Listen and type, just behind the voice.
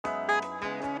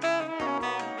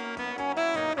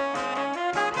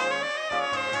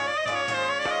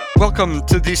Welcome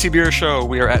to DC Beer Show.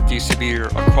 We are at DC Beer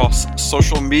across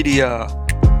social media.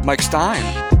 Mike Stein,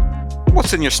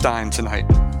 what's in your Stein tonight?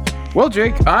 Well,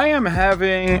 Jake, I am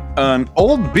having an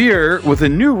old beer with a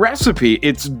new recipe.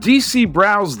 It's DC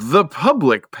Brau's The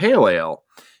Public Pale Ale.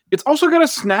 It's also got a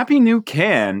snappy new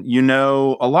can. You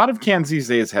know, a lot of cans these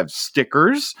days have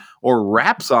stickers or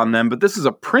wraps on them, but this is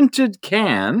a printed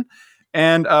can.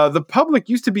 And The Public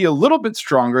used to be a little bit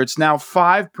stronger. It's now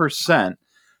 5%.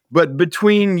 But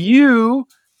between you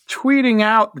tweeting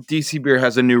out that DC Beer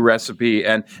has a new recipe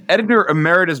and editor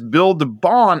emeritus Bill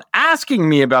DeBon asking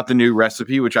me about the new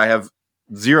recipe, which I have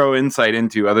zero insight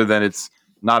into other than it's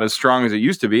not as strong as it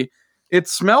used to be. It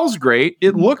smells great.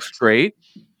 It looks great.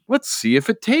 Let's see if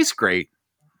it tastes great.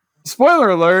 Spoiler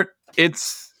alert,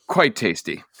 it's quite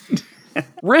tasty.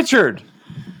 Richard,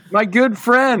 my good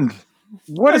friend,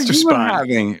 what are you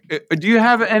having? Do you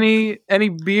have any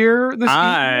beer this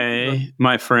week?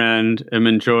 My friend, am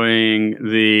enjoying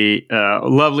the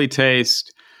lovely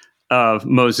taste of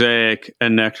Mosaic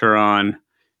and Nectaron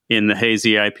in the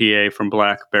hazy IPA from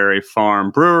Blackberry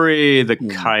Farm Brewery, the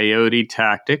Coyote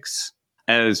Tactics.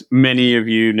 As many of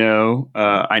you know,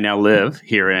 I now live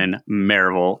here in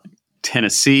Maryville,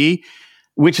 Tennessee,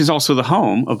 which is also the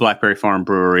home of Blackberry Farm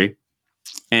Brewery.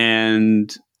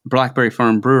 And Blackberry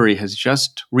Farm Brewery has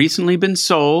just recently been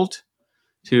sold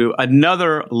to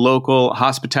another local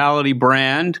hospitality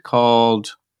brand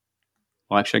called,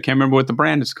 well, actually, I can't remember what the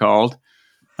brand is called.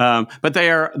 But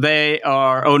they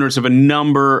are owners of a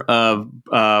number of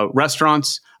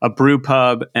restaurants, a brew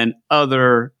pub, and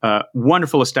other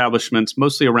wonderful establishments,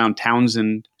 mostly around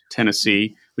Townsend,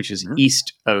 Tennessee, which is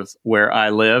east of where I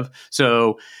live.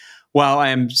 So while I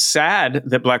am sad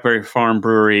that Blackberry Farm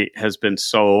Brewery has been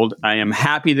sold, I am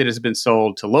happy that it's been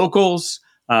sold to locals.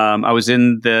 I was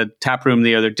in the tap room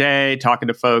the other day talking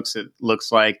to folks. It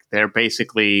looks like they're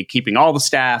basically keeping all the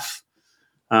staff.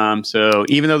 So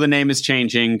even though the name is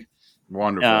changing,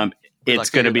 wonderful. It's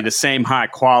going to be the same high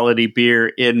quality beer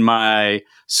in my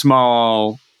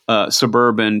small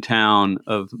suburban town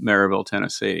of Maryville,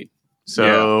 Tennessee.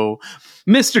 So,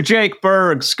 Mr. Jake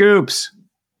Berg, Scoops,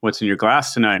 what's in your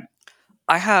glass tonight?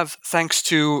 I have, thanks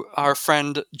to our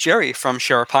friend Jerry from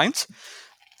Share a Pint,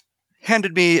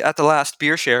 handed me at the last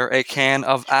beer share a can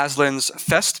of Aslan's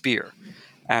Fest beer.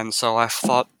 And so I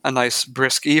thought, a nice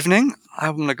brisk evening,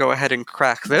 I'm going to go ahead and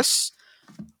crack this.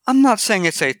 I'm not saying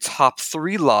it's a top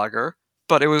 3 lager,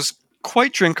 but it was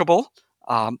quite drinkable.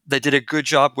 They did a good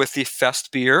job with the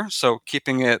Fest beer, so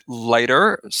keeping it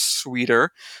lighter,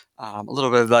 sweeter, a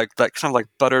little bit like that, kind of like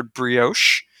buttered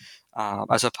brioche,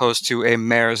 as opposed to a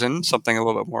Märzen, something a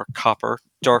little bit more copper,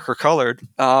 darker colored.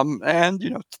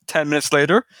 And 10 minutes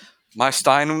later, my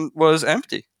Stein was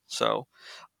empty. So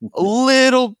a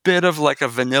little bit of like a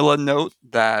vanilla note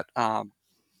that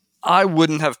I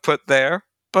wouldn't have put there,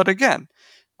 but again,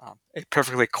 a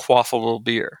perfectly quaffable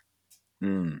beer.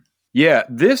 Yeah,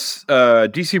 this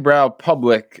DC Brau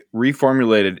Public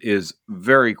reformulated is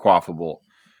very quaffable.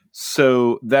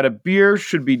 So that a beer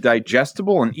should be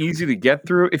digestible and easy to get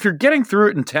through. If you're getting through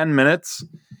it in 10 minutes,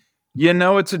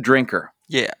 it's a drinker.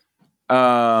 Yeah.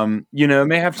 It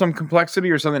may have some complexity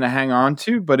or something to hang on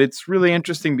to, but it's really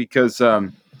interesting because,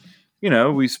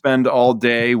 we spend all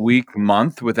day, week,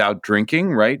 month without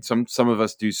drinking, right? Some of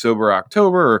us do Sober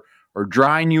October or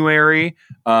Dry January.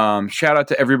 Shout out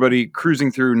to everybody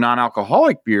cruising through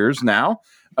non-alcoholic beers now.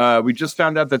 We just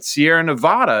found out that Sierra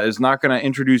Nevada is not going to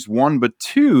introduce 1 but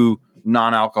 2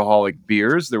 non-alcoholic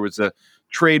beers. There was a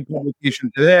trade publication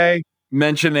today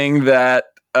mentioning that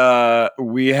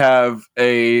we have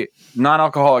a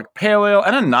non-alcoholic pale ale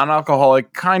and a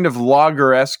non-alcoholic kind of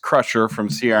lager-esque crusher from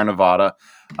Sierra Nevada.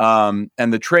 And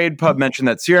the trade pub mentioned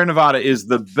that Sierra Nevada is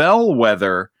the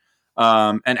bellwether.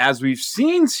 And as we've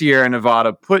seen Sierra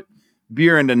Nevada put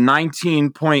beer into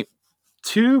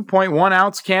 19.2.1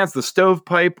 ounce cans, the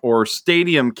stovepipe or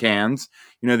stadium cans,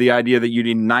 the idea that you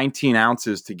need 19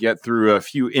 ounces to get through a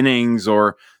few innings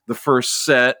or the first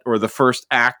set or the first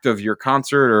act of your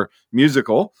concert or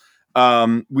musical.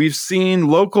 We've seen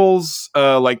locals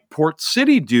like Port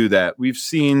City do that. We've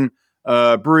seen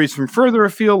breweries from further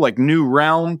afield like New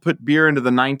Realm put beer into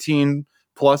the 19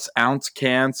 plus ounce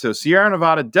can. So Sierra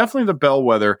Nevada, definitely the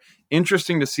bellwether.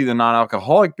 Interesting to see the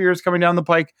non-alcoholic beers coming down the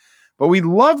pike. But we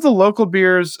love the local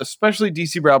beers, especially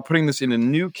DC Brau, putting this into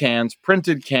new cans,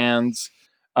 printed cans.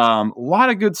 A lot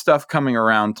of good stuff coming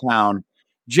around town.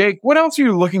 Jake, what else are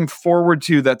you looking forward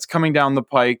to that's coming down the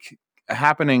pike,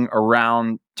 happening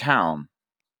around town?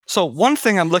 So one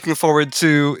thing I'm looking forward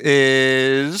to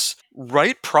is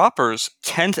Right Proper's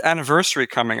 10th anniversary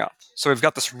coming up. So we've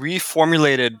got this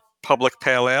reformulated Public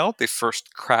Pale Ale, the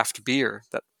first craft beer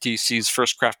that DC's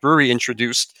first craft brewery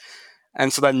introduced.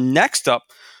 And so then next up,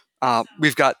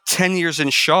 we've got 10 years in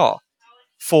Shaw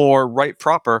for Right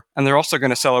Proper, and they're also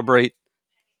going to celebrate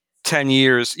 10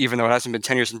 years, even though it hasn't been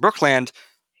 10 years in Brookland.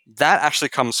 That actually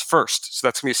comes first. So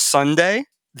that's going to be Sunday,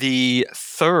 the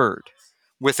 3rd,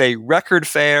 with a record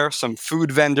fair, some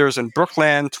food vendors in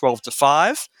Brookland, 12 to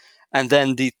 5. And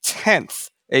then the 10th,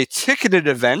 a ticketed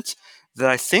event that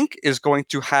I think is going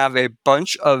to have a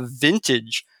bunch of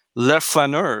vintage Les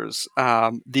Flaneurs,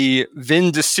 the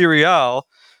Vin de Céréales,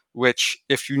 which,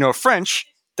 if you know French,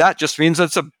 that just means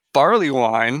it's a barley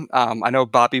wine. I know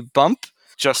Bobby Bump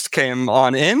just came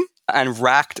on in and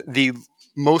racked the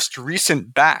most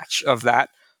recent batch of that,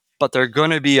 but there are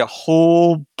going to be a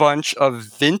whole bunch of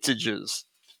vintages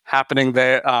happening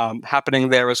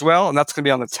there as well, and that's going to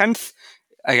be on the 10th.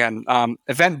 Again,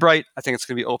 Eventbrite, I think it's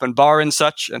going to be open bar and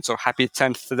such, and so happy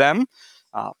 10th to them.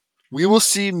 We will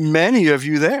see many of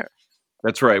you there.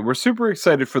 That's right. We're super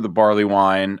excited for the barley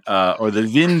wine, or the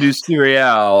Vin du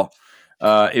Céréales,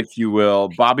 if you will.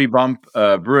 Bobby Bump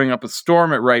brewing up a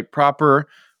storm at Right Proper.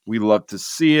 We love to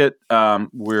see it.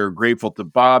 We're grateful to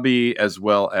Bobby as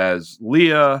well as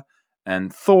Leah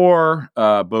and Thor,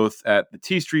 both at the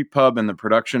T Street Pub and the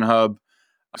Production Hub.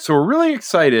 So we're really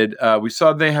excited. We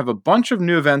saw they have a bunch of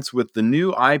new events with the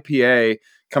new IPA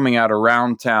coming out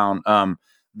around town.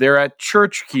 They're at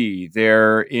Church Key.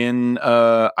 They're in,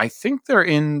 I think they're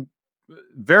in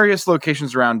various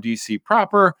locations around DC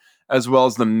proper, as well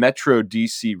as the Metro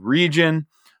DC region.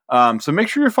 So make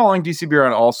sure you're following DC Beer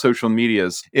on all social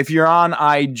medias. If you're on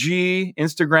IG,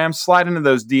 Instagram, slide into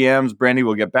those DMs. Brandy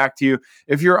will get back to you.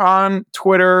 If you're on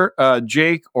Twitter,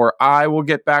 Jake or I will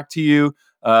get back to you.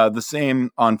 The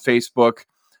same on Facebook.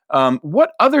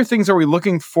 What other things are we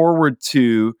looking forward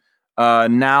to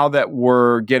now that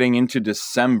we're getting into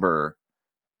December?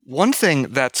 One thing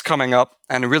that's coming up,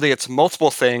 and really it's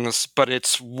multiple things, but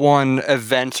it's one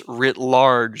event writ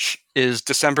large, is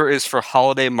December is for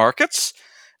holiday markets.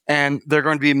 And there are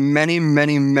going to be many,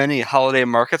 many, many holiday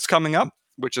markets coming up,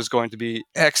 which is going to be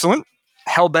excellent.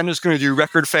 Hellbent is going to do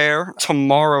Record Fair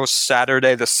tomorrow,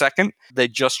 Saturday the 2nd. They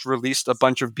just released a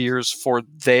bunch of beers for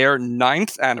their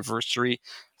 9th anniversary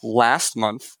last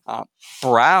month.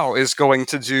 Brow is going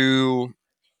to do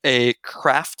a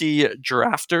crafty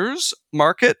drafters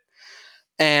market.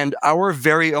 And our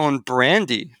very own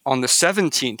Brandy on the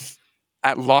 17th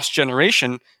at Lost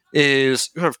Generation is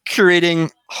sort of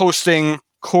curating, hosting,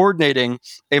 coordinating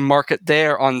a market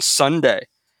there on Sunday.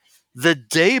 The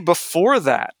day before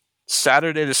that,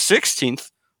 Saturday the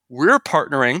 16th, we're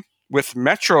partnering with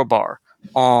Metro Bar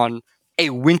on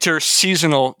a winter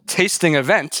seasonal tasting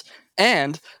event.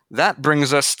 And that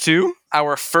brings us to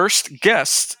our first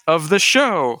guest of the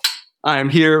show. I'm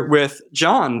here with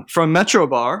John from Metro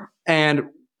Bar, and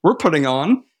we're putting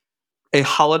on a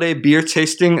holiday beer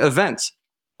tasting event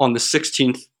on the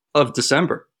 16th of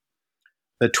December.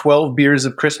 The 12 Beers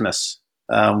of Christmas.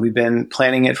 We've been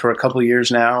planning it for a couple of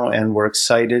years now, and we're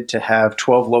excited to have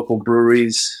 12 local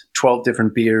breweries, 12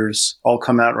 different beers, all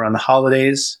come out around the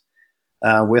holidays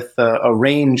with a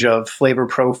range of flavor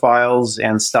profiles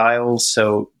and styles.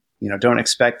 So, don't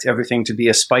expect everything to be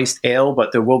a spiced ale,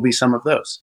 but there will be some of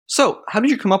those. So, how did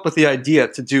you come up with the idea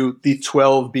to do the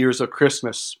 12 Beers of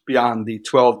Christmas beyond the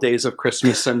 12 Days of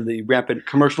Christmas and the rampant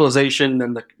commercialization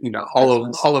and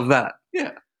all of that?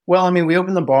 Yeah. Well, we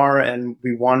opened the bar and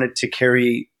we wanted to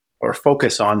carry or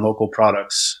focus on local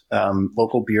products,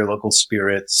 local beer, local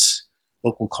spirits,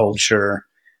 local culture.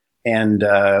 And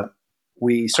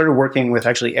we started working with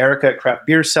actually Erica at Craft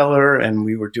Beer Cellar, and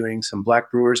we were doing some Black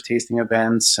Brewers tasting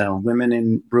events, women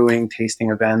in brewing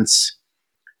tasting events.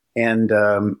 And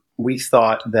we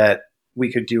thought that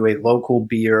we could do a local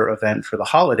beer event for the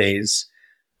holidays.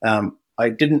 I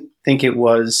didn't think it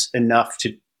was enough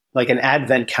to, like an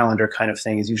advent calendar kind of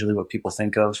thing is usually what people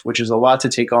think of, which is a lot to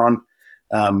take on.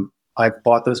 I've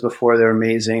bought those before. They're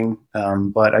amazing.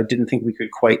 But I didn't think we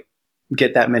could quite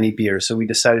get that many beers. So we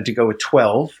decided to go with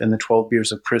 12, and the 12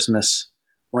 Beers of Christmas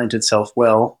lent itself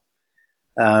well.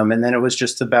 And then it was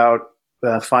just about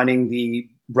finding the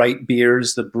right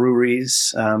beers, the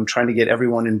breweries, trying to get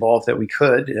everyone involved that we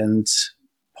could, and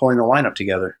pulling the lineup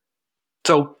together.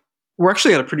 So we're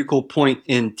actually at a pretty cool point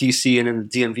in DC and in the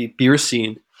DMV beer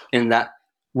scene, in that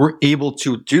we're able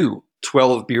to do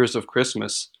 12 Beers of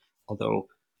Christmas, although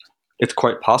it's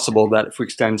quite possible that if we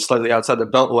extend slightly outside the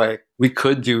Beltway, we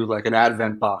could do like an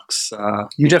Advent box.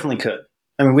 You definitely could.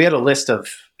 We had a list of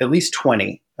at least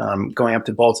 20, going up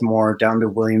to Baltimore, down to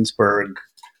Williamsburg.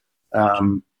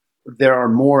 There are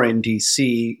more in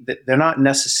DC. They're not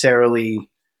necessarily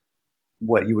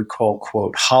what you would call,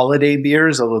 quote, holiday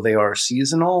beers, although they are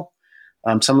seasonal.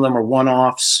 Some of them are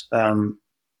one-offs.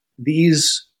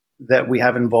 These that we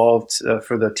have involved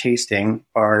for the tasting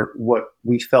are what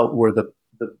we felt were the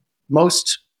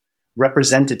most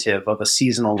representative of a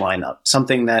seasonal lineup,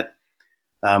 something that,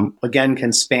 again,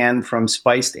 can span from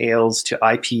spiced ales to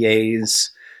IPAs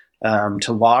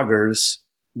to lagers,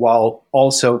 while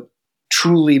also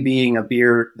truly being a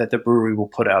beer that the brewery will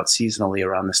put out seasonally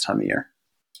around this time of year.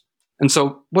 And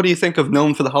so, what do you think of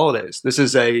Known for the Holidays? This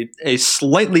is a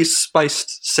slightly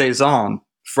spiced saison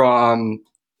from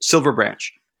Silver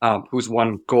Branch, who's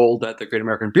won gold at the Great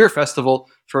American Beer Festival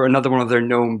for another one of their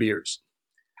known beers.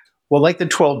 Well, like the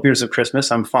 12 Beers of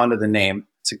Christmas, I'm fond of the name.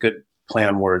 It's a good play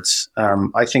on words.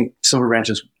 I think Silver Branch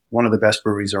is one of the best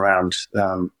breweries around.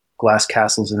 Glass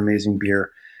Castle is an amazing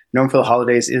beer. Known for the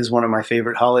Holidays is one of my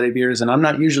favorite holiday beers, and I'm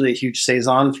not usually a huge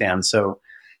saison fan, so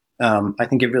I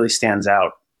think it really stands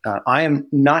out. I am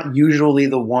not usually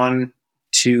the one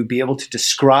to be able to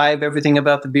describe everything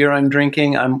about the beer I'm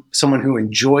drinking. I'm someone who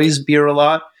enjoys beer a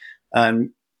lot.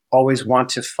 Always want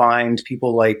to find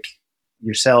people like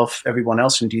yourself, everyone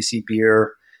else from DC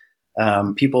Beer,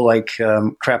 people like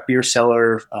Craft Beer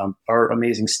Cellar, our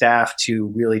amazing staff to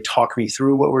really talk me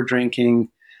through what we're drinking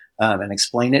and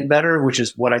explain it better, which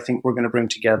is what I think we're going to bring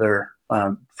together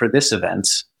for this event.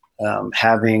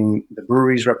 Having the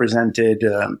breweries represented,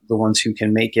 the ones who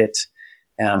can make it,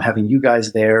 having you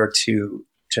guys there to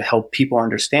help people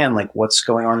understand like what's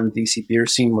going on in the DC beer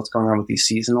scene, what's going on with these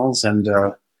seasonals,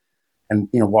 and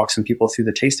walk some people through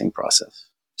the tasting process.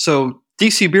 So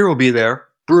DC Beer will be there,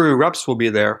 brewery reps will be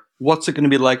there. What's it going to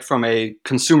be like from a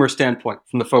consumer standpoint,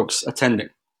 from the folks attending?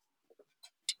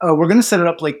 We're going to set it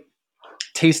up like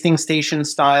tasting station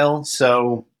style.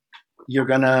 So you're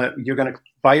gonna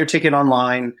buy your ticket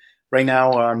online. Right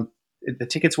now, the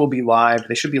tickets will be live.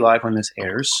 They should be live when this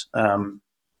airs.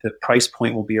 The price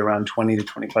point will be around $20 to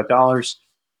 $25.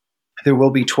 There will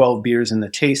be 12 beers in the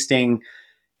tasting,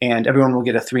 and everyone will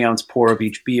get a 3-ounce pour of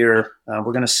each beer. We're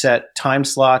going to set time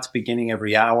slots beginning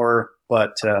every hour,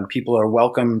 but people are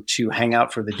welcome to hang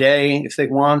out for the day if they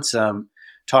want.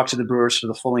 Talk to the brewers for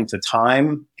the full length of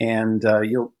time, and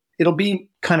it'll be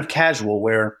kind of casual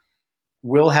where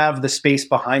we'll have the space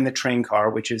behind the train car,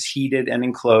 which is heated and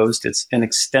enclosed. It's an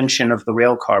extension of the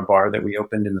rail car bar that we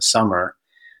opened in the summer.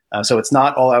 So it's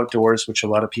not all outdoors, which a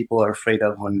lot of people are afraid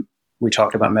of when we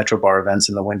talk about Metro Bar events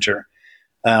in the winter.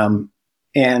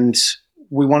 And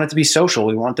we want it to be social.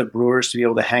 We want the brewers to be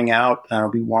able to hang out.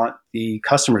 We want the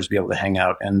customers to be able to hang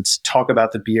out and talk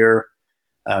about the beer.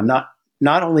 Not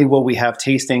only will we have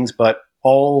tastings, but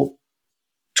all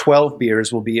 12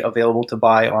 beers will be available to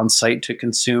buy on site to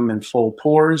consume in full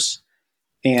pours.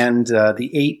 And the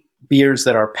 8 beers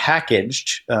that are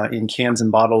packaged in cans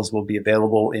and bottles will be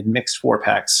available in mixed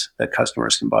 4-packs that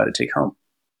customers can buy to take home.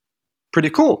 Pretty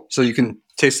cool. So you can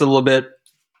taste it a little bit,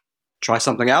 try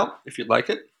something out if you'd like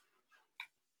it,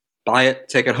 buy it,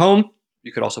 take it home.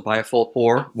 You could also buy a full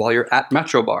pour while you're at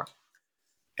Metro Bar.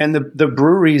 And the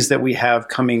breweries that we have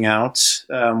coming out,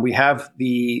 we have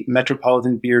the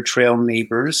Metropolitan Beer Trail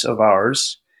neighbors of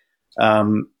ours,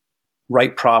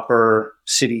 Right Proper,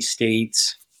 City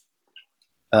State,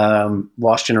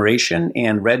 Lost Generation,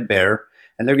 and Red Bear.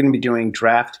 And they're going to be doing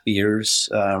draft beers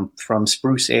from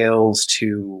spruce ales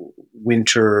to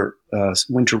winter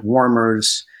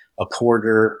warmers, a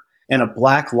porter, and a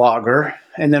black lager.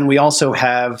 And then we also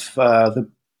have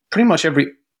pretty much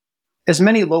as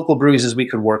many local breweries as we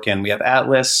could work in. We have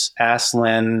Atlas,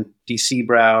 Aslan, DC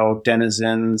Brow,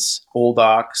 Denizens, Old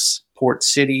Ox, Port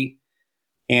City,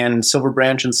 and Silver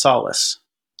Branch and Solace.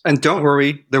 And don't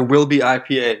worry, there will be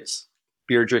IPAs.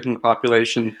 Beer drinking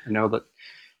population. I know that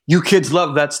you kids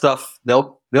love that stuff.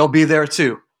 They'll be there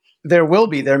too. There will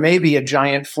be. There may be a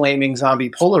giant flaming zombie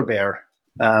polar bear,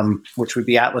 which would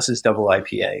be Atlas's double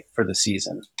IPA for the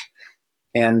season.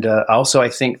 And also, I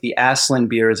think the Aslan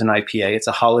beer is an IPA. It's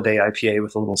a holiday IPA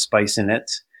with a little spice in it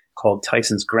called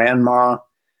Tyson's Grandma.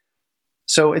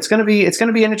 So it's going to be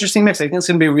an interesting mix. I think it's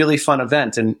going to be a really fun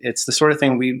event, and it's the sort of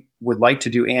thing we would like to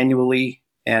do annually.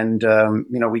 And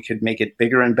we could make it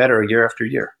bigger and better year after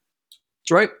year.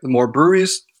 That's right. The more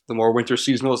breweries, the more winter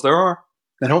seasonals there are.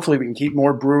 And hopefully we can keep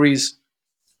more breweries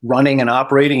running and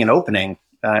operating and opening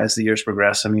as the years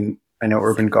progress. I mean, I know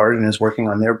Urban Garden is working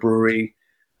on their brewery.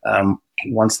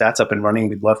 Once that's up and running,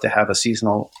 we'd love to have a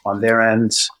seasonal on their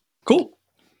ends. Cool.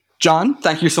 John,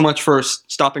 thank you so much for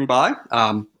stopping by.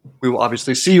 We will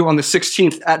obviously see you on the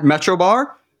 16th at Metro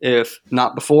Bar, if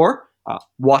not before.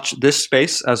 Watch this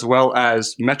space as well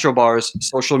as Metro Bar's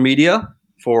social media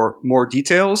for more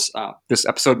details. This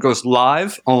episode goes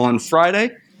live on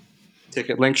Friday.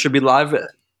 Ticket link should be live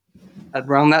at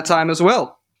around that time as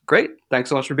well. Great. Thanks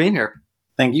so much for being here.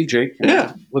 Thank you, Jake.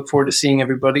 Yeah. Look forward to seeing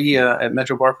everybody at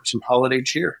Metro Bar for some holiday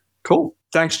cheer. Cool.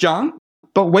 Thanks, John.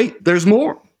 But wait, there's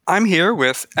more. I'm here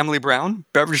with Emily Brown,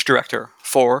 beverage director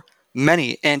for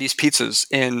many Andy's Pizzas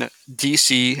in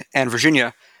DC and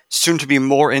Virginia. Soon to be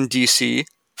more in DC.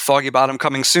 Foggy Bottom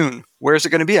coming soon. Where is it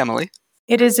going to be, Emily?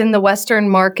 It is in the Western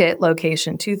Market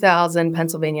location, 2000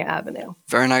 Pennsylvania Avenue.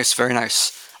 Very nice, very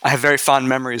nice. I have very fond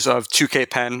memories of 2K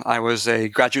Penn. I was a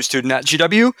graduate student at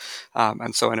GW,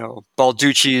 and so I know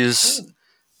Balducci's,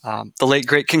 the late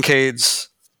great Kincaid's,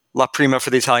 La Prima for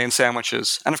the Italian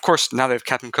sandwiches, and of course now they have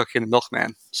Captain Cookie and the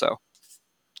Milkman, so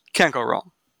can't go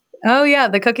wrong. Oh yeah,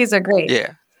 the cookies are great.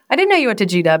 Yeah. I didn't know you went to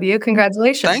GW.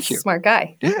 Congratulations. Thank you. Smart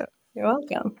guy. Yeah. You're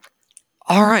welcome.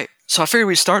 All right, so I figured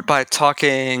we'd start by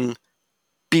talking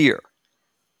beer.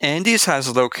 Andy's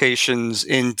has locations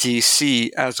in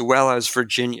DC as well as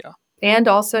Virginia. And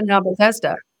also now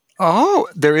Bethesda. Oh,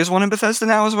 there is one in Bethesda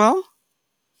now as well?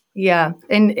 Yeah.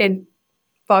 And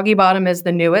Foggy Bottom is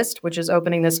the newest, which is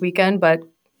opening this weekend. But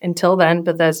until then,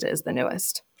 Bethesda is the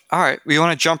newest. All right. We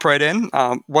want to jump right in.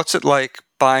 What's it like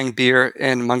buying beer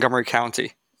in Montgomery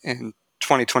County in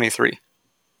 2023?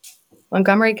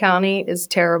 Montgomery County is a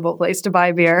terrible place to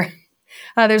buy beer.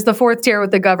 There's the fourth tier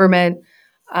with the government.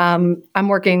 I'm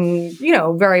working,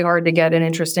 very hard to get an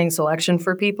interesting selection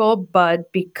for people,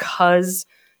 but because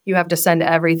you have to send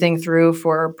everything through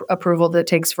for approval that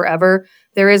takes forever,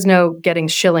 there is no getting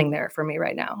shilling there for me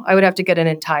right now. I would have to get an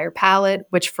entire pallet,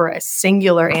 which for a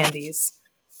singular Andy's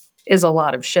is a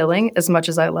lot of shilling, as much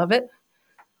as I love it.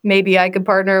 Maybe I could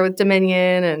partner with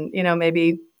Dominion and,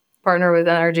 maybe partner with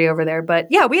NRG over there. But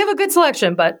yeah, we have a good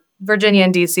selection, but Virginia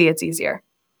and DC, it's easier.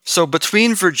 So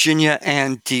between Virginia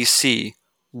and DC,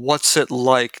 what's it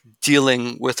like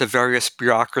dealing with the various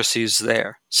bureaucracies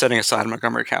there, setting aside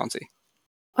Montgomery County?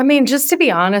 I mean, just to be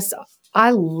honest,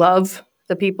 I love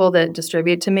the people that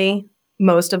distribute to me,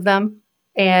 most of them,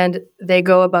 and they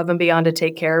go above and beyond to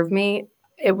take care of me.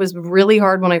 It was really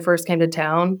hard when I first came to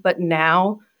town, but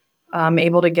now I'm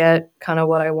able to get kind of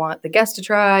what I want the guests to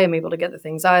try. I'm able to get the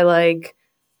things I like.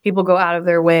 People go out of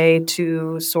their way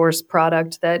to source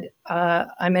product that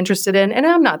I'm interested in, and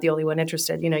I'm not the only one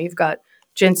interested. You've got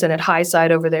Jensen at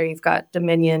Highside over there. You've got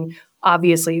Dominion.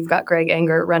 Obviously, you've got Greg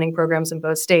Enger running programs in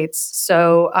both states.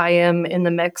 So I am in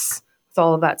the mix with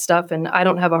all of that stuff, and I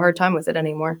don't have a hard time with it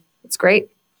anymore. It's great.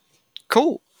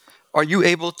 Cool. Are you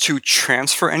able to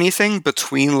transfer anything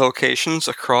between locations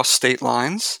across state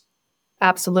lines?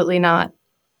 Absolutely not.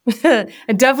 And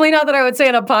definitely not that I would say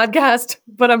in a podcast,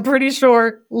 but I'm pretty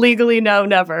sure legally, no,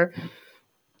 never.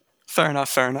 Fair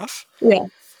enough. Yeah.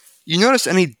 You notice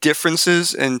any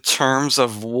differences in terms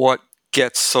of what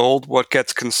gets sold, what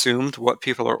gets consumed, what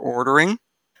people are ordering?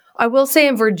 I will say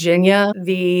in Virginia,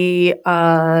 the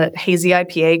hazy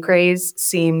IPA craze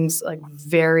seems like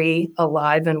very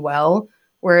alive and well,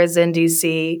 whereas in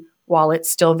DC, while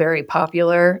it's still very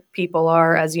popular, people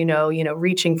are, as you know,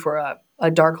 reaching for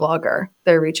a dark lager.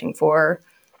 They're reaching for,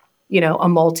 a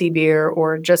multi beer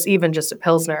or just a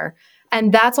Pilsner.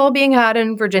 And that's all being had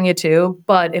in Virginia too.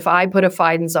 But if I put a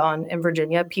Fidens on in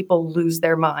Virginia, people lose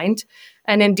their mind.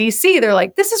 And in DC, they're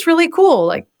like, this is really cool.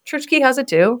 Like Church Key has it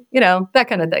too, that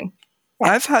kind of thing.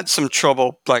 I've had some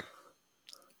trouble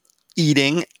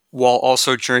eating while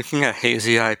also drinking a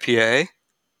hazy IPA.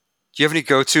 Do you have any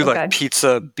go-to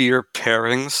pizza beer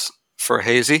pairings for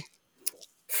hazy?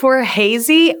 For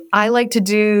hazy, I like to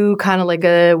do kind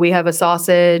of we have a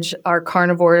sausage. Our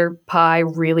carnivore pie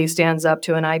really stands up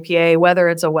to an IPA, whether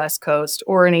it's a West Coast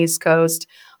or an East Coast.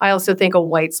 I also think a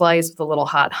white slice with a little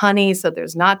hot honey so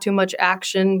there's not too much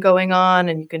action going on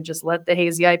and you can just let the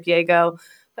hazy IPA go.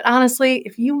 But honestly,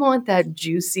 if you want that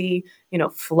juicy,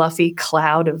 fluffy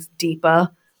cloud of Deepa,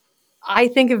 I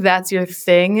think if that's your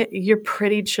thing, you're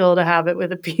pretty chill to have it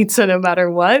with a pizza no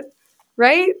matter what,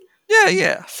 right?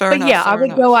 Yeah, fair enough. Yeah, I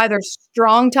would go either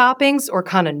strong toppings or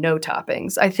kind of no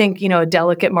toppings. I think, a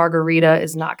delicate margarita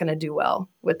is not going to do well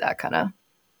with that kind of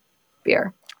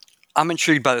beer. I'm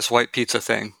intrigued by this white pizza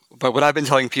thing, but what I've been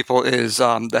telling people is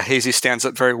the hazy stands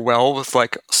up very well with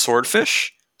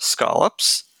swordfish,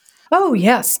 scallops. Oh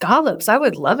yeah, scallops. I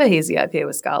would love a hazy IPA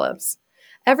with scallops.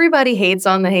 Everybody hates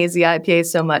on the hazy IPA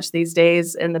so much these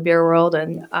days in the beer world,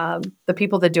 and the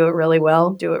people that do it really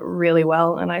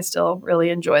well, and I still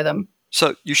really enjoy them.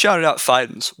 So you shouted out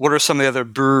Fidens. What are some of the other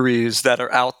breweries that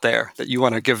are out there that you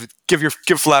want to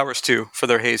give flowers to for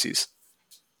their hazies?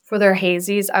 For their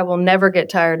hazies, I will never get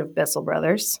tired of Bissell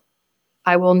Brothers.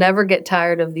 I will never get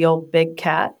tired of the old Big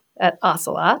Cat at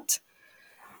Ocelot.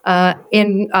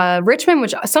 In Richmond,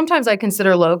 which sometimes I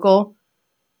consider local,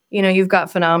 You've got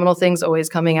phenomenal things always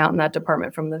coming out in that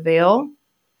department from the Veil.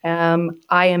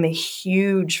 I am a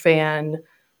huge fan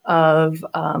of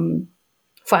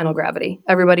Final Gravity.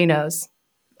 Everybody knows.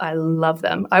 I love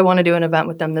them. I want to do an event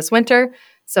with them this winter,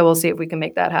 so we'll see if we can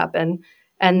make that happen.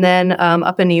 And then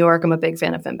up in New York, I'm a big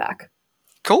fan of Finback.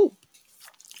 Cool.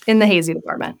 In the hazy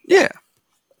department. Yeah.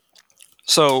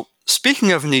 So,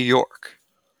 speaking of New York,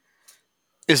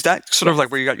 is that sort of like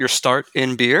where you got your start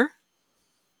in beer?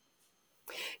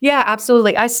 Yeah,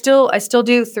 absolutely. I still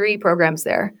do 3 programs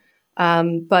there.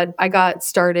 But I got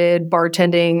started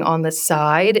bartending on the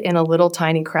side in a little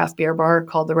tiny craft beer bar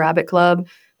called the Rabbit Club.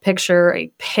 Picture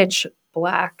a pitch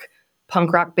black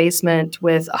punk rock basement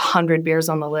with 100 beers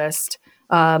on the list.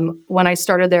 When I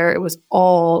started there, it was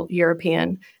all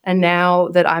European. And now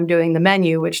that I'm doing the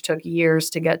menu, which took years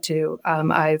to get to,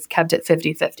 I've kept it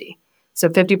 50-50. So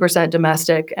 50%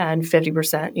 domestic and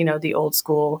 50%, the old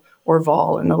school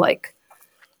Orval and the like.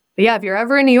 But yeah, if you're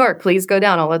ever in New York, please go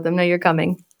down. I'll let them know you're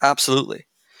coming. Absolutely.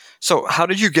 So how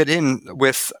did you get in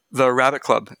with the Rabbit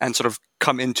Club and sort of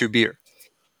come into beer?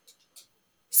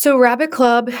 So Rabbit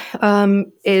Club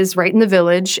is right in the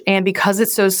Village. And because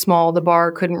it's so small, the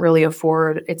bar couldn't really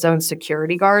afford its own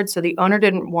security guard. So the owner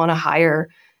didn't want to hire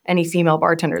any female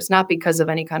bartenders, not because of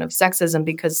any kind of sexism,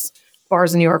 because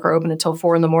bars in New York are open until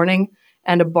 4 a.m.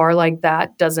 And a bar like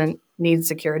that doesn't need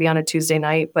security on a Tuesday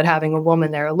night. But having a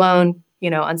woman there alone,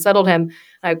 unsettled him.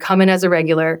 I'd come in as a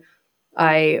regular.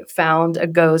 I found a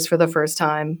Goes for the first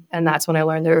time. And that's when I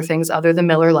learned there were things other than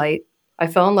Miller Lite. I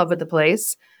fell in love with the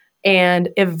place. And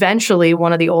eventually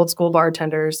one of the old school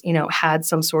bartenders, had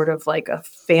some sort of like a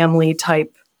family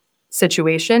type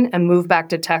situation and moved back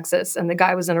to Texas. And the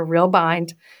guy was in a real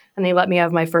bind and they let me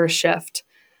have my first shift.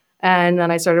 And then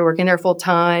I started working there full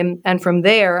time. And from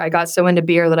there, I got so into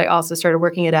beer that I also started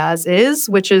working at As Is,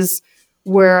 which is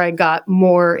where I got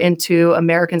more into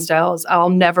American styles.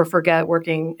 I'll never forget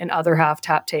working in Other Half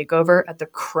Tap Takeover at the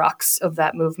crux of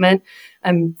that movement.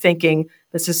 I'm thinking,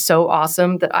 this is so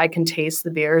awesome that I can taste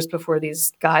the beers before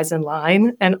these guys in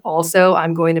line. And also,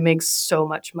 I'm going to make so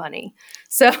much money.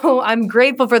 So I'm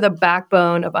grateful for the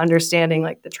backbone of understanding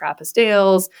like the Trappist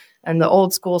ales and the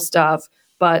old school stuff.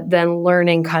 But then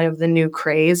learning kind of the new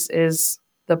craze was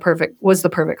the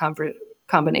perfect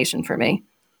combination for me.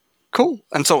 Cool.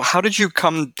 And so how did you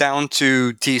come down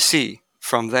to DC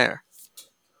from there?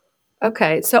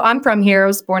 Okay. So I'm from here. I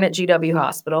was born at GW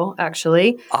Hospital,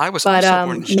 actually. I was also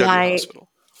born at GW Hospital.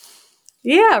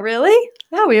 Yeah, really?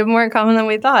 Yeah, we have more in common than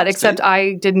we thought, except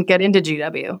I didn't get into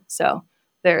GW. So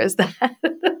there is that.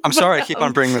 I'm sorry I keep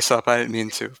on bringing this up. I didn't mean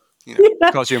to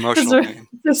cause you emotional pain.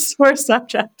 It's a sore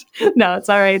subject. No, it's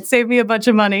all right. Save me a bunch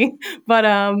of money. But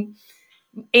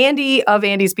Andy of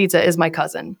Andy's Pizza is my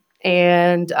cousin.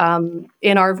 And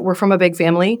we're from a big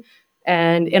family.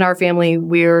 And in our family,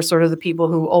 we're sort of the people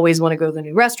who always want to go to the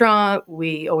new restaurant.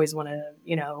 We always want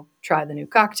to, try the new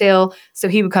cocktail. So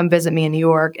he would come visit me in New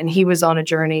York, and he was on a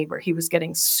journey where he was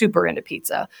getting super into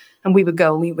pizza. And we would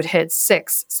go and we would hit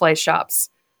 6 slice shops,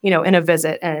 in a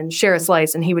visit and share a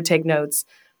slice, and he would take notes.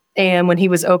 And when he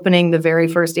was opening the very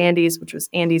first Andy's, which was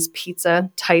Andy's Pizza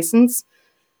Tyson's,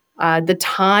 the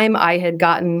time I had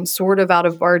gotten sort of out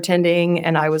of bartending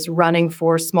and I was running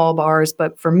for small bars.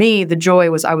 But for me, the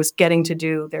joy was I was getting to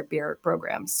do their beer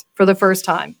programs for the first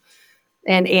time.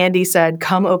 And Andy said,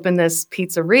 come open this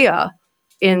pizzeria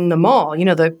in the mall,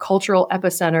 the cultural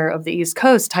epicenter of the East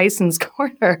Coast, Tyson's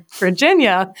Corner,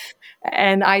 Virginia.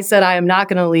 And I said, I am not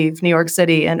going to leave New York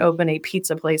City and open a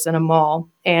pizza place in a mall.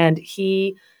 And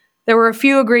there were a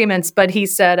few agreements, but he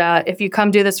said, if you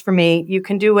come do this for me, you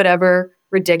can do whatever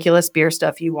ridiculous beer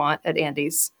stuff you want at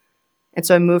Andy's. And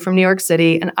so I moved from New York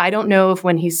City. And I don't know if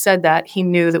when he said that, he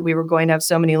knew that we were going to have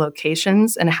so many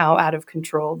locations and how out of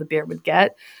control the beer would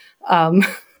get.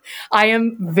 I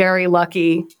am very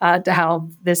lucky to have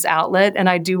this outlet. And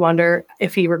I do wonder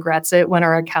if he regrets it when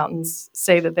our accountants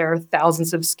say that there are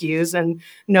thousands of SKUs and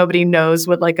nobody knows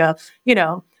what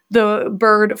the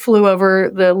bird flew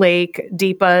over the lake,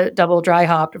 Deepa double dry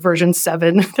hopped version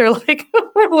 7. They're like,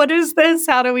 what is this?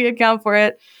 How do we account for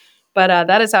it? But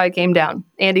that is how I came down.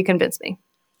 Andy convinced me.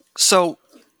 So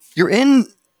you're in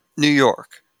New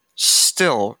York,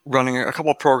 still running a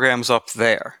couple of programs up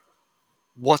there.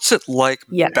 What's it like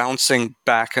bouncing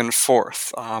back and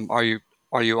forth? Are you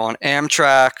on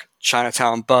Amtrak,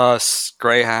 Chinatown Bus,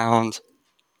 Greyhound?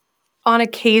 On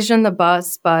occasion, the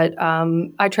bus, but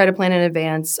I try to plan in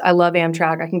advance. I love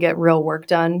Amtrak. I can get real work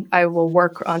done. I will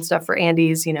work on stuff for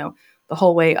Andy's, the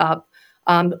whole way up.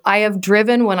 I have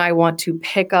driven when I want to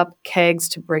pick up kegs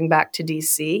to bring back to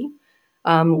DC.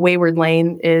 Wayward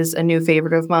Lane is a new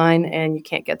favorite of mine, and you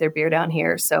can't get their beer down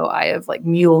here. So I have like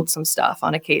muled some stuff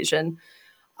on occasion.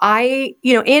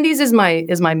 Andy's is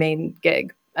my main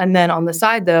gig. And then on the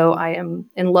side, though, I am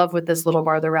in love with this little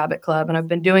bar, the Rabbit Club, and I've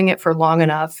been doing it for long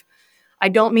enough. I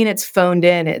don't mean it's phoned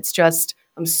in. It's just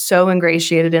I'm so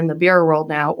ingratiated in the beer world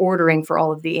now, ordering for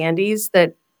all of the Andes,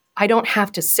 that I don't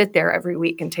have to sit there every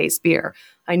week and taste beer.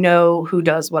 I know who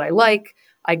does what I like.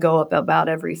 I go up about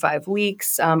every 5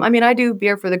 weeks. I do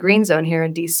beer for the Green Zone here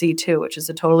in DC too, which is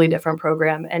a totally different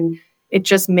program. And it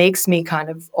just makes me kind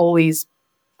of always,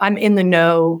 I'm in the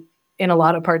know in a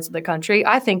lot of parts of the country.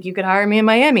 I think you could hire me in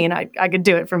Miami and I could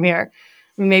do it from here.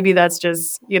 Maybe that's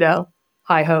just,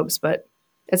 high hopes, but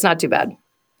it's not too bad.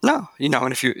 No,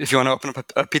 and if you want to open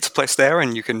up a pizza place there,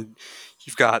 and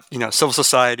you've got, Civil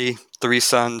Society, Three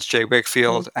Sons, Jay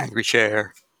Wakefield, Angry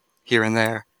Chair, here and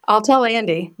there. I'll tell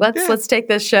Andy. Let's take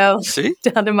this show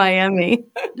down to Miami.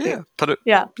 Yeah, put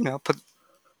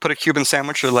a Cuban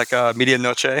sandwich or like a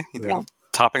medianoche,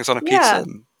 toppings on a pizza,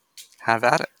 and have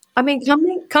at it. I mean,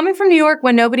 coming from New York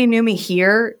when nobody knew me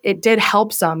here, it did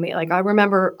help some. Like I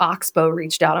remember Oxbow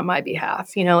reached out on my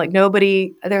behalf.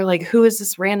 They're like, who is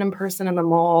this random person in the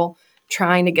mall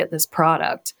trying to get this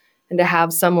product? And to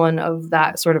have someone of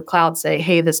that sort of clout say,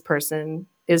 hey, this person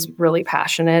is really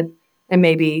passionate and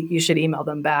maybe you should email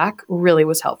them back, really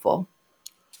was helpful.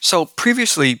 So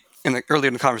previously, earlier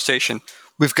in the conversation,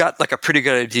 we've got like a pretty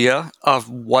good idea of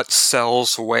what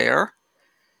sells where.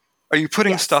 Are you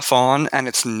putting stuff on and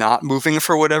it's not moving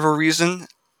for whatever reason?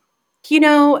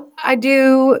 I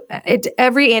do.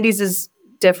 Every Andes is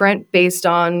different based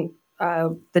on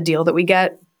the deal that we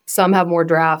get. Some have more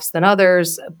drafts than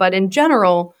others. But in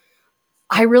general,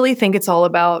 I really think it's all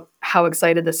about how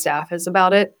excited the staff is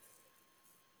about it.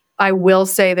 I will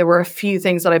say there were a few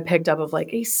things that I picked up of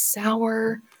like a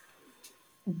sour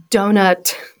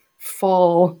donut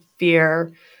full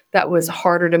beer that was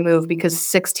harder to move because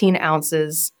 16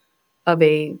 ounces of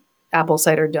a apple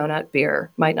cider donut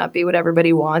beer might not be what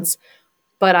everybody wants.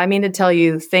 But I mean to tell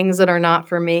you, things that are not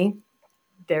for me,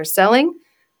 they're selling.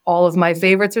 All of my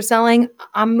favorites are selling.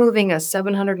 I'm moving a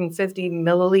 750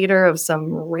 milliliter of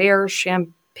some rare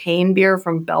champagne beer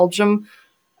from Belgium.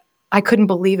 I couldn't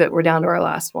believe it. We're down to our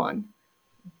last one.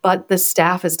 But the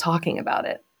staff is talking about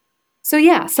it. So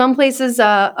yeah, some places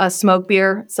a smoke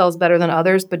beer sells better than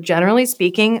others. But generally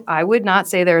speaking, I would not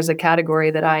say there's a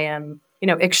category that I am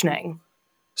ictioning.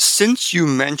 Since you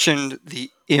mentioned the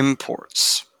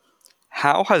imports,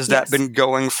 how has that been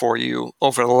going for you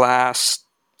over the last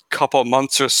couple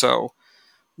months or so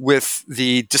with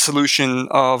the dissolution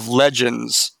of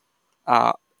Legends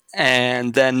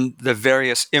and then the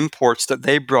various imports that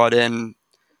they brought in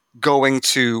going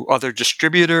to other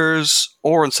distributors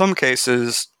or in some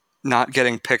cases not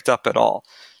getting picked up at all?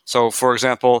 So, for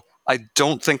example, I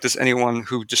don't think there's anyone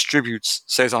who distributes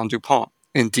Saison DuPont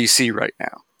in DC right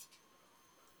now.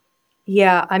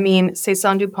 Yeah, I mean,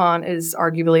 Saison DuPont is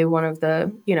arguably one of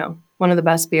the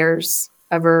best beers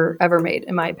ever made,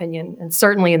 in my opinion, and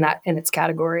certainly in its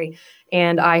category.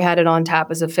 And I had it on tap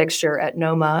as a fixture at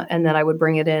Noma, and then I would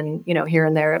bring it in, here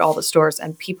and there at all the stores,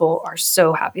 and people are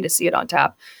so happy to see it on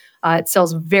tap. It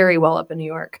sells very well up in New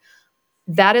York.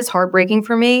 That is heartbreaking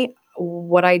for me.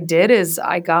 What I did is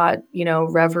I got,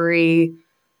 Reverie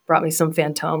brought me some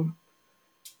Fantôme.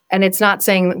 And it's not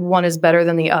saying one is better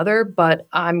than the other, but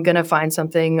I'm going to find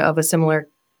something of a similar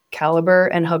caliber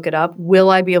and hook it up. Will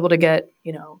I be able to get,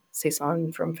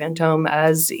 Saison from Fantôme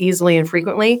as easily and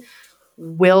frequently?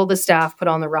 Will the staff put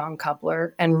on the wrong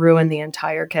coupler and ruin the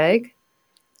entire keg?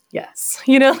 Yes.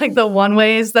 Like the one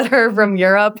ways that are from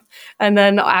Europe, and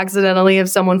then accidentally, if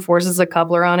someone forces a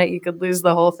coupler on it, you could lose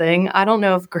the whole thing. I don't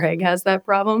know if Greg has that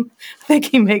problem. I think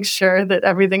he makes sure that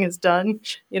everything is done,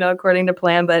 according to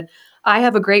plan. But I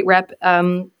have a great rep,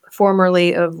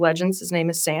 formerly of Legends. His name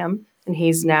is Sam, and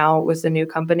he's now with the new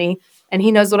company. And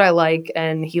he knows what I like,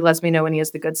 and he lets me know when he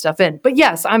has the good stuff in. But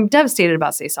yes, I'm devastated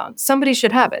about Saison. Somebody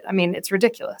should have it. I mean, it's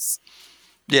ridiculous.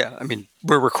 Yeah, I mean,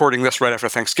 we're recording this right after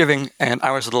Thanksgiving, and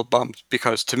I was a little bummed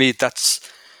because to me, that's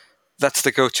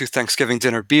the go-to Thanksgiving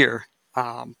dinner beer.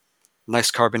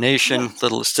 Nice carbonation,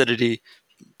 little acidity,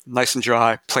 nice and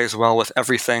dry, plays well with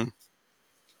everything.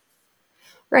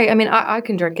 Right. I mean, I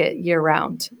can drink it year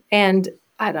round. And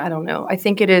I don't know. I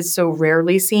think it is so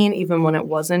rarely seen, even when it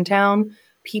was in town.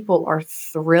 People are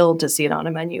thrilled to see it on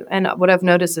a menu. And what I've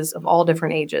noticed is of all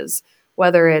different ages,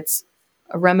 whether it's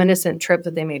a reminiscent trip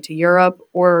that they made to Europe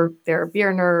or they're a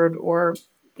beer nerd or,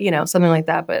 something like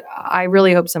that. But I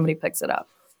really hope somebody picks it up.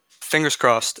 Fingers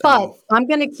crossed. But I'm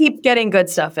going to keep getting good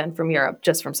stuff in from Europe,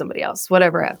 just from somebody else,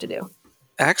 whatever I have to do.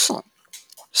 Excellent.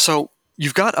 So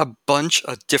you've got a bunch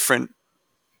of different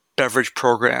beverage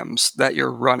programs that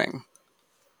you're running.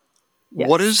 Yes.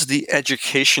 What does the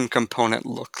education component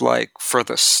look like for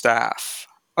the staff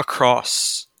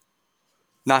across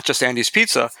not just Andy's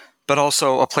Pizza, but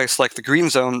also a place like the Green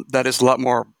Zone that is a lot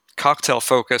more cocktail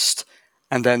focused,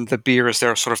 and then the beer is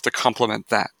there sort of to complement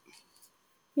that?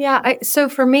 Yeah. So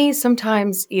for me,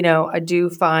 sometimes, I do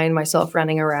find myself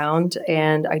running around,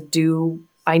 and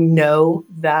I know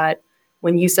that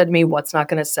when you said to me, what's not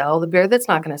going to sell, the beer that's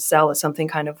not going to sell is something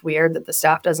kind of weird that the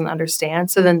staff doesn't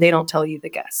understand. So then they don't tell you, the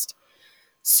guest.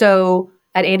 So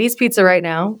at Andy's Pizza right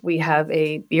now, we have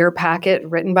a beer packet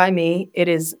written by me. It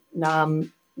is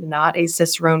not a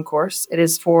Cicerone course. It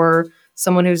is for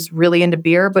someone who's really into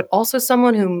beer, but also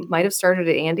someone who might have started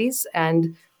at Andy's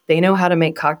and they know how to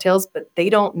make cocktails, but they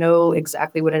don't know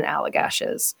exactly what an Allagash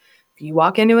is. If you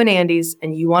walk into an Andy's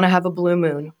and you want to have a Blue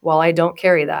Moon, while I don't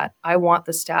carry that, I want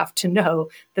the staff to know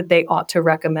that they ought to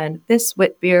recommend this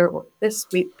wit beer or this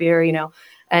sweet beer,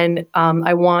 And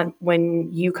I want,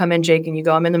 when you come in, Jake, and you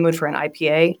go, I'm in the mood for an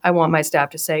IPA, I want my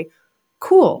staff to say,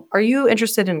 cool, are you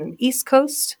interested in an East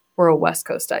Coast or a West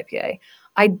Coast IPA?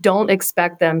 I don't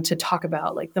expect them to talk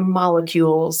about like the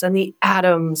molecules and the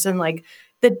atoms and like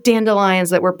the dandelions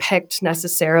that were picked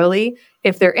necessarily.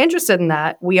 If they're interested in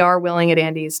that, we are willing at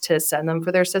Andy's to send them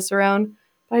for their Cicerone.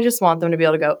 But I just want them to be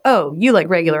able to go, oh, you like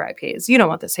regular IPAs. You don't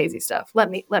want this hazy stuff. Let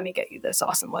me get you this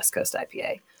awesome West Coast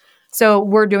IPA. So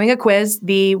we're doing a quiz.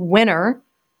 The winner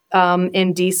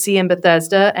in DC and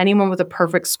Bethesda, anyone with a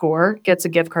perfect score gets a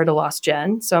gift card to Lost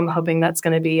Gen. So I'm hoping that's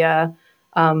going to be a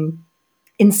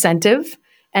incentive.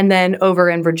 And then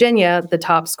over in Virginia, the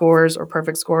top scores or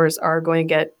perfect scores are going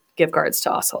to get gift cards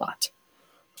to Ocelot.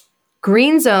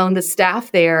 Green Zone, the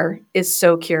staff there is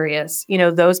so curious.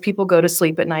 Those people go to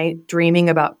sleep at night dreaming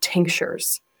about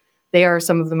tinctures. They are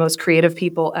some of the most creative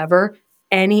people ever.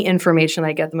 Any information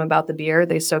I get them about the beer,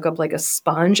 they soak up like a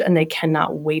sponge and they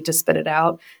cannot wait to spit it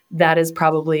out. That is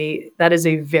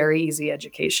a very easy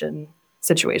education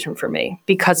situation for me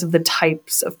because of the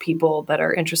types of people that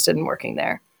are interested in working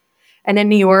there. And in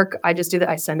New York, I just do that.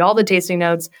 I send all the tasting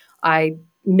notes. I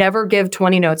never give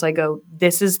 20 notes. I go,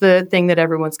 this is the thing that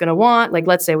everyone's going to want. Like,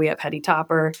 let's say we have Heady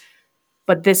Topper,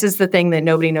 but this is the thing that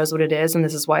nobody knows what it is. And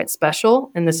this is why it's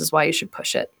special. And this is why you should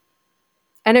push it.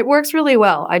 And it works really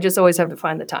well. I just always have to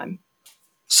find the time.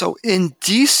 So in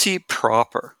DC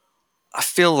proper, I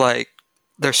feel like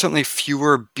there's certainly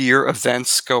fewer beer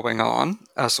events going on,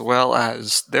 as well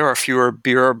as there are fewer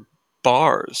beer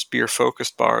bars,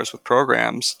 beer-focused bars with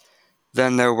programs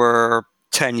than there were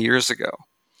 10 years ago.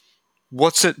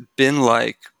 What's it been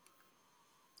like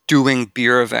doing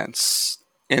beer events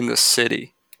in the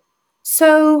city?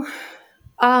 So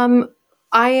I'm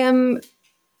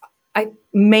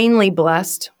mainly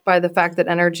blessed by the fact that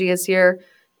Energy is here,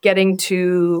 getting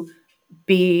to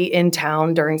be in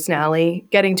town during Snally,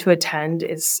 getting to attend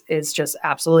is just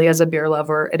absolutely, as a beer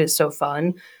lover, it is so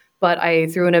fun. But I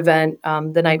threw an event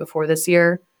the night before this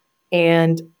year,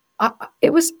 and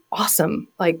it was awesome.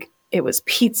 Like, it was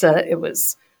pizza, it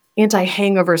was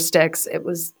anti-hangover sticks, it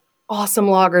was awesome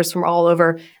lagers from all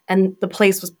over, and the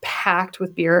place was packed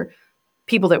with beer.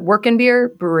 People that work in beer,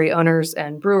 brewery owners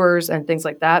and brewers and things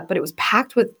like that. But it was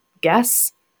packed with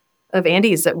guests of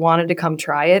Andy's that wanted to come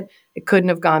try it. It couldn't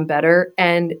have gone better.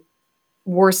 And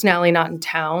were Snally not in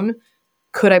town,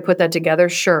 could I put that together?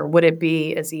 Sure. Would it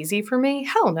be as easy for me?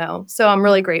 Hell no. So I'm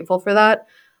really grateful for that.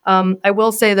 I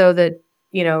will say, though, that,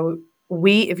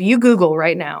 if you Google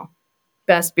right now,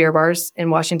 best beer bars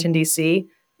in Washington, D.C.,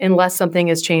 unless something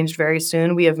has changed very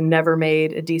soon, we have never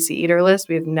made a DC Eater list.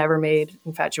 We have never made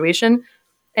Infatuation.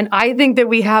 And I think that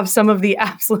we have some of the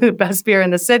absolute best beer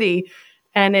in the city.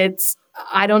 And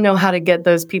I don't know how to get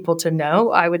those people to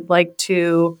know. I would like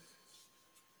to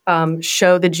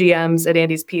show the GMs at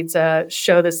Andy's Pizza,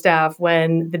 show the staff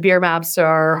when the beer maps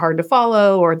are hard to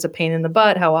follow or it's a pain in the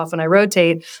butt, how often I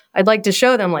rotate. I'd like to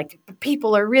show them, like, the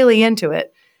people are really into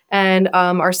it. And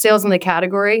our sales in the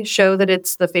category show that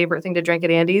it's the favorite thing to drink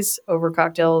at Andy's over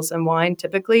cocktails and wine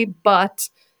typically, but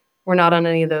we're not on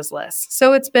any of those lists.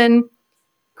 So it's been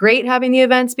great having the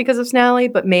events because of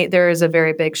Snally, but there is a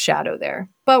very big shadow there.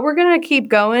 But we're going to keep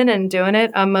going and doing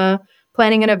it. I'm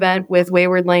planning an event with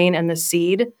Wayward Lane and The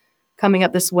Seed coming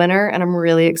up this winter, and I'm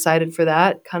really excited for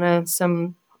that. Kind of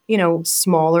some,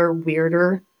 smaller,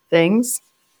 weirder things.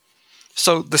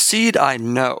 So The Seed, I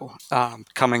know,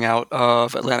 coming out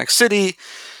of Atlantic City,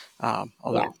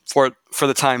 although for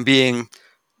the time being,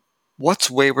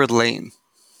 what's Wayward Lane?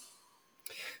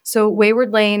 So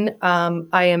Wayward Lane,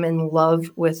 I am in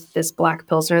love with this black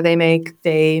Pilsner they make.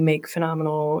 They make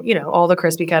phenomenal, all the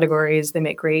crispy categories. They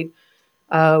make great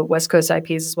West Coast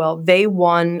IPs as well. They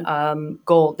won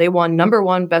gold. They won number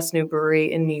one best new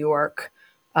brewery in New York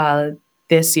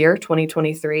this year,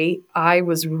 2023. I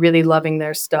was really loving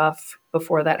their stuff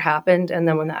before that happened. And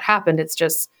then when that happened, it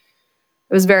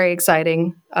was very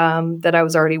exciting that I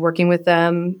was already working with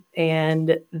them,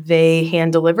 and they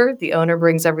hand deliver. The owner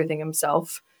brings everything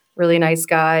himself. Really nice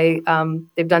guy.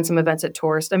 They've done some events at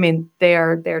Tourist. I mean,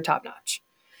 they're top notch.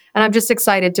 And I'm just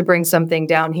excited to bring something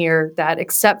down here that,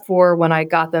 except for when I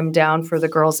got them down for the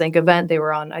Girls Inc. event, they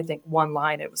were on, I think, one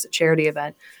line. It was a charity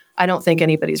event. I don't think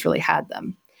anybody's really had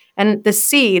them. And the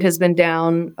Seed has been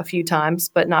down a few times,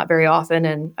 but not very often.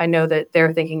 And I know that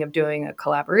they're thinking of doing a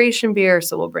collaboration beer,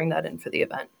 so we'll bring that in for the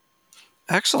event.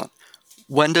 Excellent.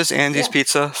 When does Andy's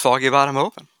Pizza Foggy Bottom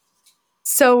open?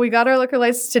 So we got our liquor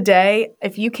license today.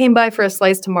 If you came by for a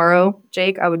slice tomorrow,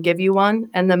 Jake, I would give you one.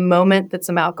 And the moment that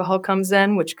some alcohol comes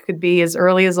in, which could be as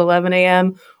early as 11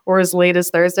 a.m. or as late as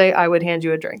Thursday, I would hand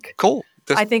you a drink. Cool.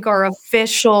 I think our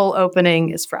official opening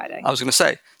is Friday. I was going to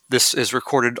say, this is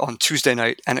recorded on Tuesday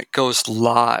night and it goes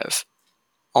live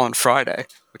on Friday,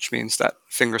 which means that,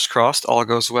 fingers crossed, all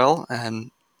goes well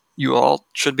and you all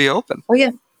should be open. Oh,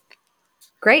 yeah.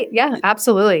 Great. Yeah,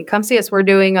 absolutely. Come see us. We're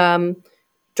doing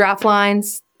draft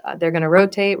lines. They're going to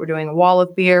rotate. We're doing a wall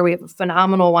of beer. We have a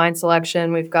phenomenal wine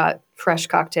selection. We've got fresh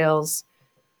cocktails.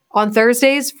 On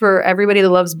Thursdays, for everybody that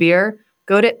loves beer,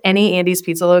 go to any Andy's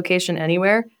Pizza location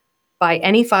anywhere, buy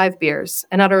any 5 beers.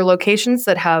 And at our locations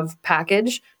that have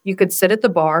package, you could sit at the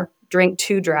bar, drink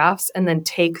 2 drafts, and then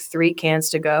take 3 cans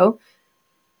to go.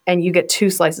 And you get 2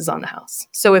 slices on the house.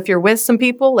 So if you're with some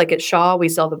people, like at Shaw, we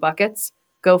sell the buckets,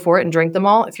 go for it and drink them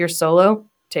all. If you're solo,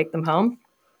 take them home.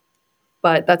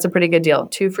 But that's a pretty good deal.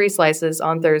 2 free slices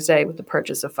on Thursday with the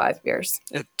purchase of 5 beers.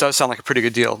 It does sound like a pretty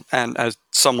good deal. And as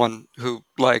someone who,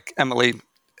 like Emily,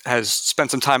 has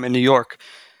spent some time in New York,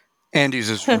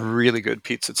 Andy's is really good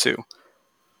pizza too.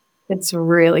 It's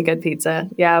really good pizza.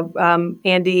 Yeah.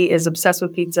 Andy is obsessed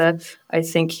with pizza. I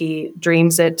think he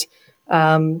dreams it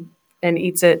and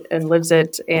eats it and lives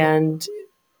it. And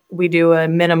we do a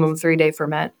minimum 3-day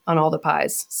ferment on all the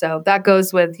pies. So that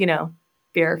goes with,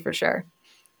 beer for sure.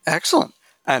 Excellent.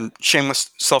 And shameless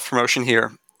self-promotion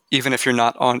here. Even if you're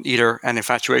not on Eater and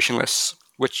Infatuation lists,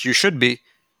 which you should be,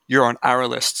 you're on our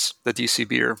lists, the DC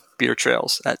Beer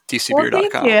Trails at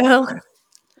dcbeer.com. Well, thank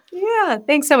you. Yeah,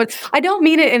 thanks so much. I don't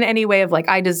mean it in any way of like,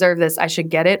 I deserve this, I should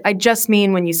get it. I just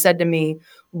mean when you said to me,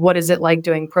 what is it like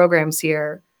doing programs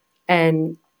here?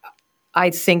 And I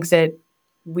think that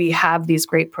we have these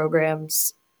great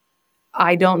programs.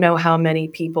 I don't know how many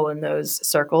people in those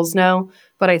circles know,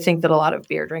 but I think that a lot of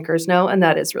beer drinkers know, and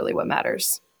that is really what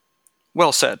matters.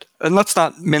 Well said. And let's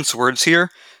not mince words here.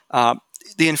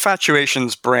 The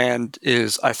Infatuations brand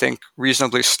is, I think,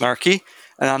 reasonably snarky,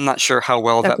 and I'm not sure how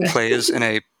well that plays in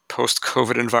a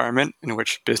post-COVID environment in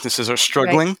which businesses are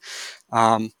struggling.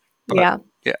 Right. But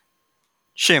yeah,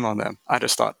 shame on them. I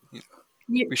just thought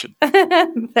we should.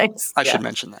 Thanks. I should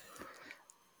mention that.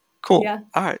 Cool. Yeah.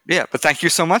 All right. Yeah, but thank you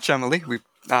so much, Emily.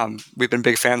 We've been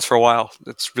big fans for a while.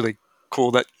 It's really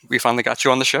cool that we finally got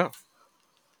you on the show.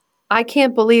 I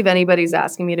can't believe anybody's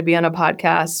asking me to be on a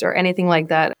podcast or anything like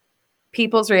that.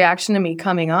 People's reaction to me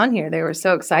coming on here, they were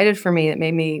so excited for me. It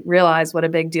made me realize what a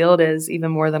big deal it is,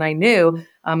 even more than I knew.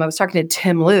 I was talking to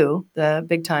Tim Liu, the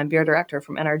big-time beer director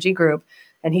from NRG Group,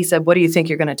 and he said, what do you think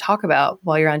you're going to talk about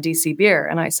while you're on DC Beer?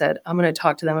 And I said, I'm going to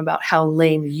talk to them about how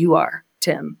lame you are,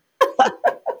 Tim.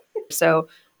 So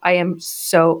I am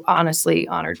so honestly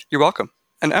honored. You're welcome.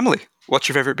 And Emily, what's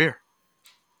your favorite beer?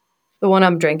 The one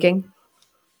I'm drinking.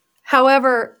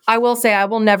 However, I will say I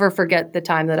will never forget the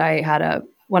time that I had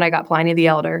when I got Pliny the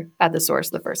Elder at the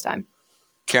Source the first time.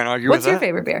 Can't argue with that. What's your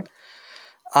favorite beer?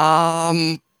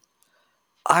 I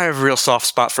have a real soft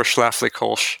spot for Schlafly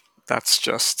Kolsch. That's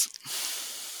just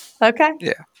okay.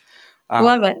 Yeah,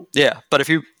 love it. Yeah, but if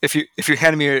you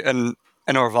hand me an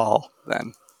Orval,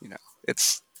 then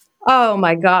it's. Oh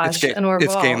my gosh, an Orval,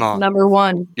 it's game on. Number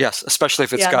one. Yes, especially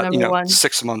if it's got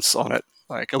 6 months on it,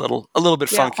 like a little bit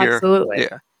funkier. Absolutely.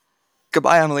 Yeah.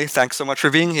 Goodbye, Emily. Thanks so much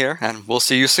for being here, and we'll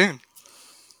see you soon.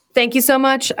 Thank you so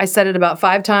much. I said it about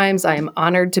 5 times. I am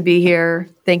honored to be here.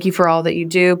 Thank you for all that you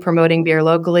do promoting beer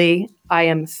locally. I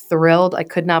am thrilled. I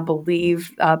could not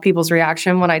believe people's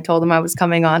reaction when I told them I was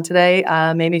coming on today.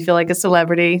 Made me feel like a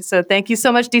celebrity. So thank you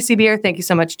so much, DC Beer. Thank you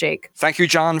so much, Jake. Thank you,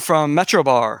 John from Metro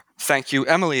Bar. Thank you,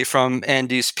 Emily from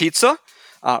Andy's Pizza.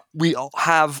 We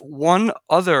have one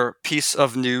other piece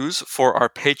of news for our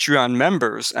Patreon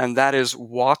members, and that is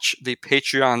watch the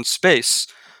Patreon space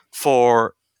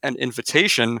for an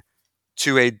invitation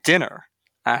to a dinner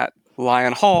at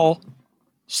Lion Hall,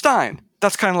 Stein.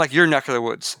 That's kind of like your neck of the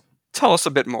woods. Tell us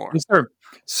a bit more. Yes, sir.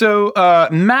 So,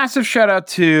 massive shout out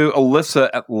to Alyssa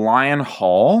at Lion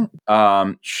Hall.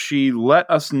 She let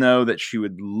us know that she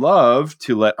would love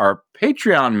to let our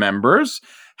Patreon members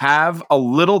have a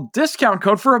little discount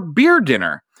code for a beer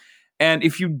dinner. And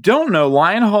if you don't know,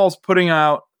 Lion Hall's putting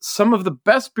out some of the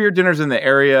best beer dinners in the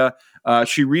area.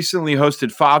 She recently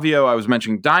hosted Favio. I was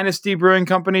mentioning Dynasty Brewing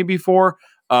Company before.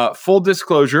 Full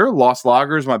disclosure, Lost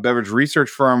Lagers, my beverage research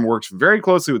firm, works very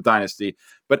closely with Dynasty.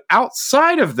 But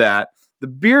outside of that, the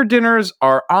beer dinners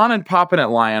are on and popping at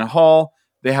Lion Hall.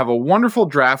 They have a wonderful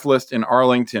draft list in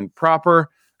Arlington proper.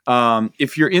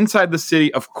 If you're inside the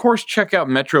city, of course, check out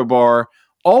Metro Bar.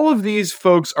 All of these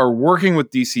folks are working with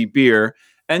DC Beer.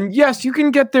 And yes, you can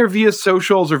get there via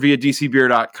socials or via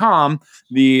dcbeer.com,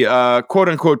 the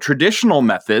quote-unquote traditional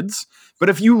methods. But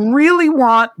if you really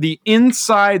want the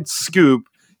inside scoop,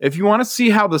 if you want to see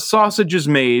how the sausage is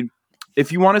made,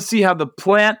 if you want to see how the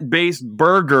plant-based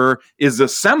burger is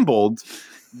assembled,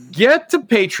 get to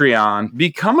Patreon,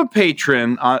 become a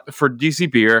patron for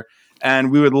DC Beer, and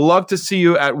we would love to see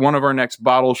you at one of our next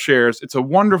bottle shares. It's a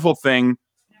wonderful thing.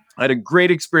 I had a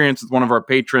great experience with one of our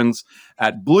patrons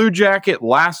at Blue Jacket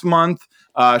last month.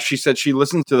 She said she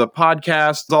listens to the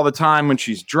podcast all the time when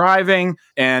she's driving,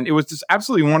 and it was just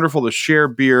absolutely wonderful to share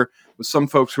beer with some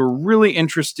folks who are really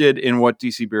interested in what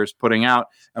DC Beer is putting out,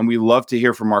 and we love to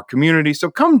hear from our community. So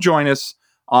come join us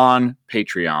on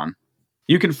Patreon.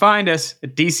 You can find us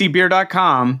at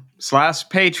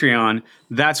dcbeer.com/Patreon.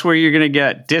 That's where you're going to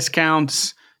get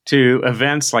discounts to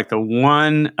events like the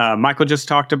one Michael just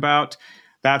talked about.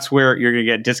 That's where you're going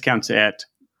to get discounts at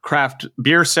Craft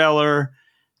Beer Cellar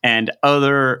and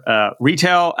other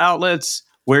retail outlets,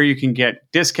 where you can get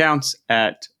discounts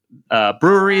at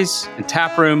breweries and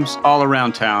tap rooms all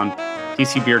around town.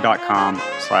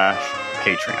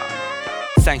 dcbeer.com/Patreon.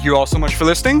 Thank you all so much for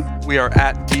listening. We are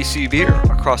at DC Beer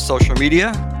across social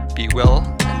media. Be well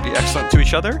and be excellent to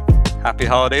each other. Happy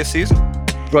holiday season.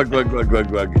 Glug, glug, glug, glug,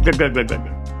 glug. Glug, glug, glug,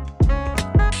 glug.